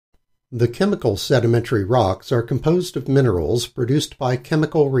The chemical sedimentary rocks are composed of minerals produced by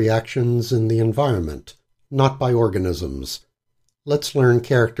chemical reactions in the environment, not by organisms. Let's learn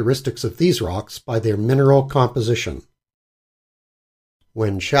characteristics of these rocks by their mineral composition.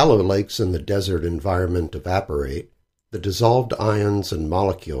 When shallow lakes in the desert environment evaporate, the dissolved ions and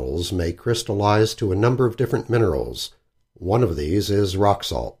molecules may crystallize to a number of different minerals. One of these is rock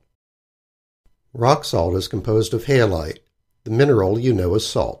salt. Rock salt is composed of halite, the mineral you know as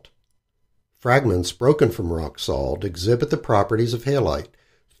salt. Fragments broken from rock salt exhibit the properties of halite: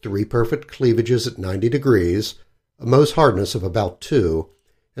 3 perfect cleavages at 90 degrees, a Mohs hardness of about 2,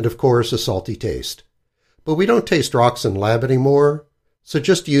 and of course a salty taste. But we don't taste rocks in lab anymore, so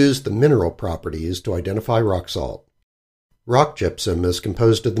just use the mineral properties to identify rock salt. Rock gypsum is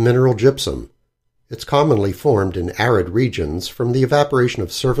composed of the mineral gypsum. It's commonly formed in arid regions from the evaporation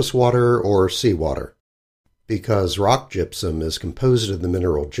of surface water or seawater. Because rock gypsum is composed of the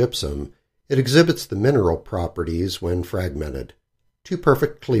mineral gypsum, it exhibits the mineral properties when fragmented: 2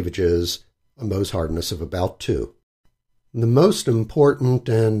 perfect cleavages, a Mohs hardness of about 2. The most important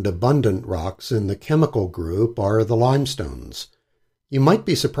and abundant rocks in the chemical group are the limestones. You might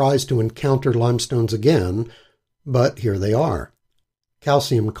be surprised to encounter limestones again, but here they are.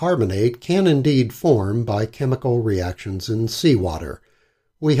 Calcium carbonate can indeed form by chemical reactions in seawater.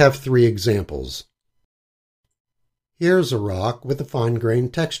 We have 3 examples. Here's a rock with a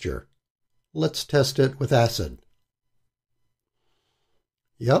fine-grained texture. Let's test it with acid.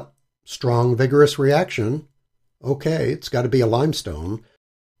 Yep, strong, vigorous reaction. Okay, it's got to be a limestone.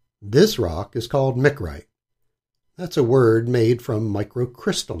 This rock is called micrite. That's a word made from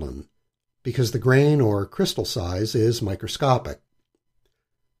microcrystalline, because the grain or crystal size is microscopic.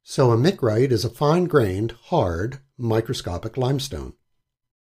 So a micrite is a fine-grained, hard, microscopic limestone.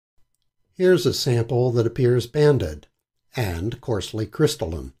 Here's a sample that appears banded and coarsely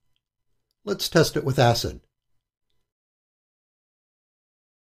crystalline. Let's test it with acid.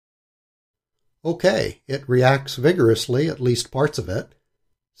 Okay, it reacts vigorously, at least parts of it.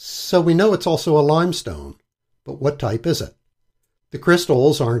 So we know it's also a limestone. But what type is it? The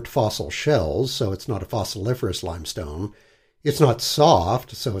crystals aren't fossil shells, so it's not a fossiliferous limestone. It's not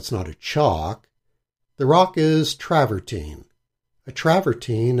soft, so it's not a chalk. The rock is travertine. A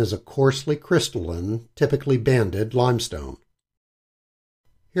travertine is a coarsely crystalline, typically banded limestone.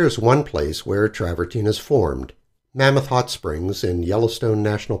 Here's one place where travertine is formed: Mammoth Hot Springs in Yellowstone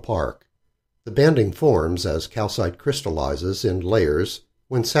National Park. The banding forms as calcite crystallizes in layers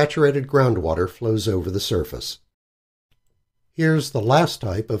when saturated groundwater flows over the surface. Here's the last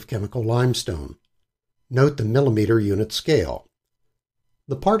type of chemical limestone. Note the millimeter unit scale.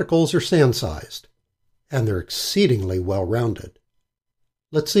 The particles are sand-sized, and they're exceedingly well-rounded.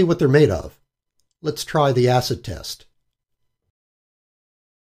 Let's see what they're made of. Let's try the acid test.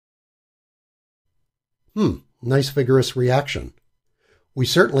 Nice vigorous reaction. We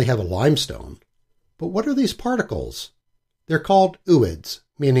certainly have a limestone, but what are these particles? They're called ooids,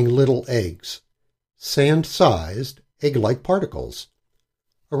 meaning little eggs. Sand-sized, egg-like particles.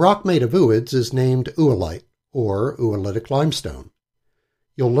 A rock made of ooids is named oolite, or oolitic limestone.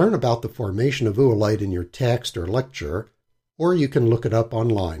 You'll learn about the formation of oolite in your text or lecture, or you can look it up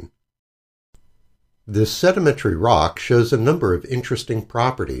online. This sedimentary rock shows a number of interesting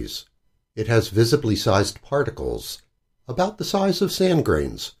properties. It has visibly sized particles, about the size of sand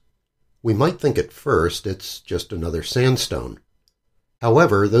grains. We might think at first it's just another sandstone.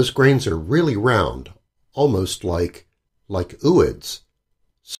 However, those grains are really round, almost like ooids.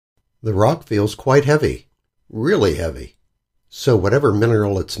 The rock feels quite heavy, really heavy. So whatever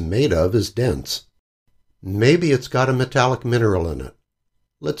mineral it's made of is dense. Maybe it's got a metallic mineral in it.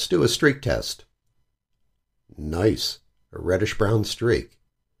 Let's do a streak test. Nice, a reddish-brown streak.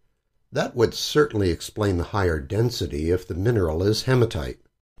 That would certainly explain the higher density if the mineral is hematite.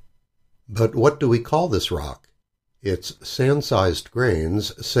 But what do we call this rock? Its sand-sized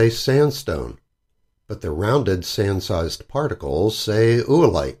grains say sandstone, but the rounded sand-sized particles say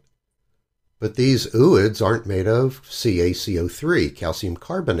oolite. But these ooids aren't made of CaCO3, calcium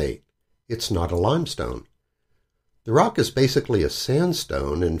carbonate. It's not a limestone. The rock is basically a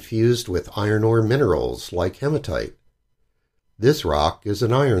sandstone infused with iron ore minerals like hematite. This rock is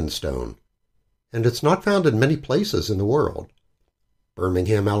an ironstone, and it's not found in many places in the world.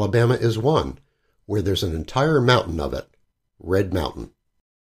 Birmingham, Alabama is one, where there's an entire mountain of it, Red Mountain.